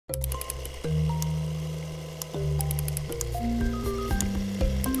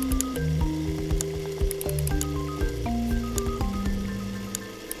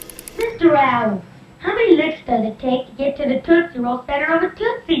Mr. Owl, how many licks does it take to get to the Tootsie Roll center of a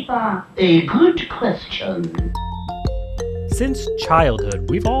Tootsie Pop? A good question. Since childhood,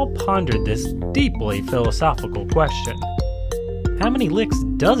 we've all pondered this deeply philosophical question. How many licks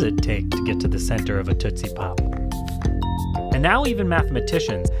does it take to get to the center of a Tootsie Pop? And now even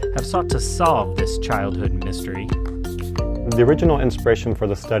mathematicians have sought to solve this childhood mystery. The original inspiration for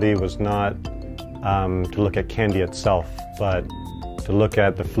the study was not to look at candy itself, but to look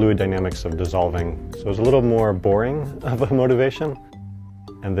at the fluid dynamics of dissolving. So it was a little more boring of a motivation.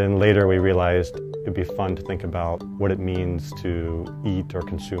 And then later we realized it'd be fun to think about what it means to eat or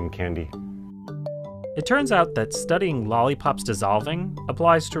consume candy. It turns out that studying lollipops dissolving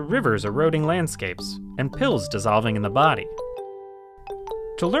applies to rivers eroding landscapes and pills dissolving in the body.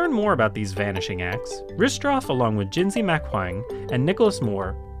 To learn more about these vanishing acts, Ristroph, along with Jinzi Huang and Nicholas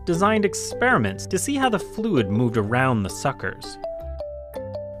Moore, designed experiments to see how the fluid moved around the suckers.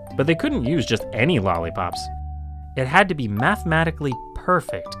 But they couldn't use just any lollipops. It had to be mathematically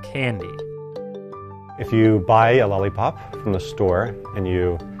perfect candy. If you buy a lollipop from the store and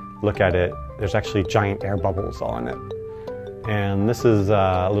you look at it, there's actually giant air bubbles on it. And this is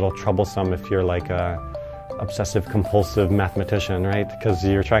a little troublesome if you're like a obsessive compulsive mathematician, right? Because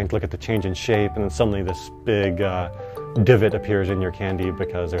you're trying to look at the change in shape and then suddenly this big divot appears in your candy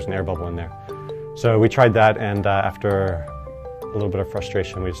because there's an air bubble in there. So we tried that, and after a little bit of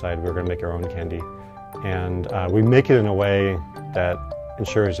frustration we decided we were going to make our own candy. And we make it in a way that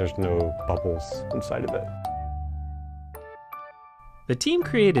ensures there's no bubbles inside of it. The team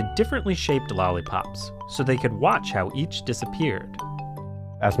created differently shaped lollipops so they could watch how each disappeared.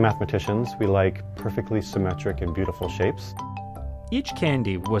 As mathematicians, we like perfectly symmetric and beautiful shapes. Each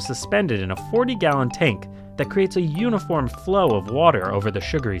candy was suspended in a 40-gallon tank that creates a uniform flow of water over the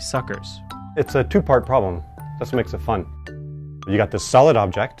sugary suckers. It's a two-part problem. That's what makes it fun. You got this solid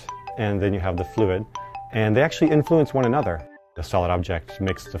object, and then you have the fluid, and they actually influence one another. The solid object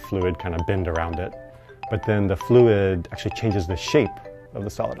makes the fluid kind of bend around it, but then the fluid actually changes the shape of the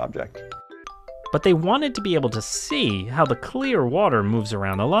solid object. But they wanted to be able to see how the clear water moves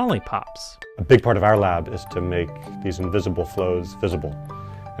around the lollipops. A big part of our lab is to make these invisible flows visible,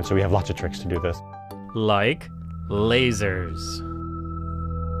 and so we have lots of tricks to do this. Like lasers.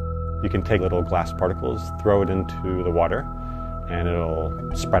 You can take little glass particles, throw it into the water, and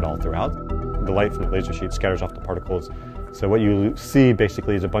it'll spread all throughout. The light from the laser sheet scatters off the particles. So what you see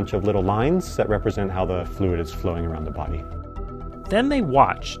basically is a bunch of little lines that represent how the fluid is flowing around the body. Then they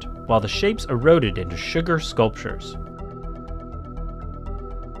watched while the shapes eroded into sugar sculptures.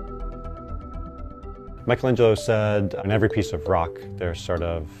 Michelangelo said in every piece of rock there's sort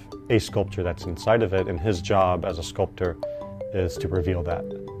of a sculpture that's inside of it, and his job as a sculptor is to reveal that.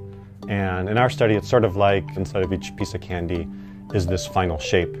 And in our study, it's sort of like inside of each piece of candy is this final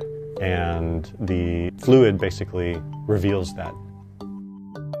shape, and the fluid basically reveals that.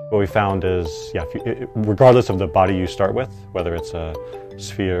 What we found is, regardless of the body you start with, whether it's a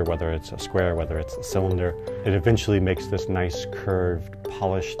sphere, whether it's a square, whether it's a cylinder, it eventually makes this nice curved,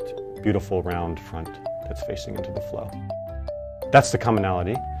 polished, beautiful round front that's facing into the flow. That's the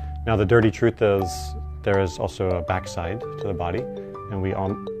commonality. Now the dirty truth is there is also a backside to the body, and we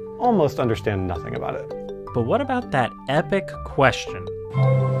almost understand nothing about it. But what about that epic question?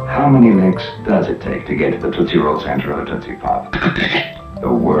 How many licks does it take to get to the Tootsie Roll center of a Tootsie Pop?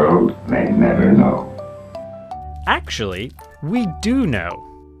 The world may never know. Actually, we do know.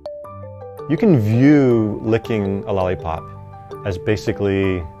 You can view licking a lollipop as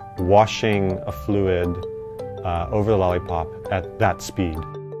basically washing a fluid over the lollipop at that speed.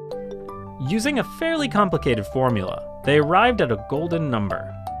 Using a fairly complicated formula, they arrived at a golden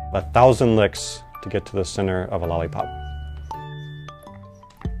number. 1,000 licks to get to the center of a lollipop.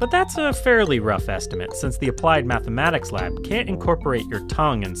 But that's a fairly rough estimate, since the Applied Mathematics Lab can't incorporate your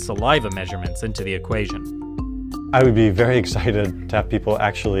tongue and saliva measurements into the equation. I would be very excited to have people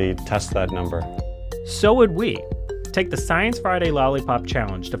actually test that number. So would we. Take the Science Friday Lollipop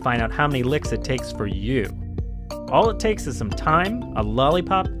Challenge to find out how many licks it takes for you. All it takes is some time, a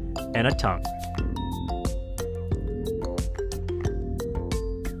lollipop, and a tongue.